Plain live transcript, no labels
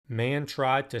Man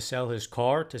tried to sell his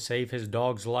car to save his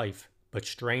dog's life, but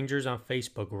strangers on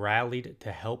Facebook rallied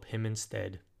to help him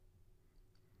instead.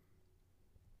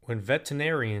 When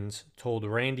veterinarians told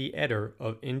Randy Eder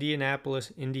of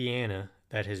Indianapolis, Indiana,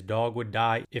 that his dog would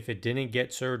die if it didn't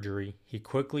get surgery, he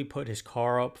quickly put his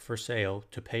car up for sale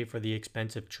to pay for the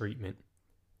expensive treatment.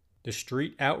 The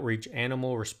Street Outreach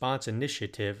Animal Response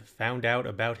Initiative found out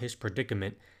about his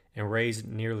predicament and raised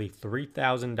nearly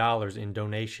 $3,000 in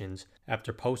donations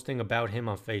after posting about him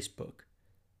on Facebook,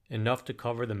 enough to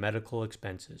cover the medical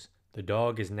expenses. The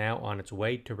dog is now on its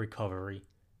way to recovery.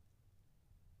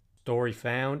 Story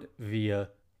found via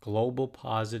Global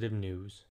Positive News.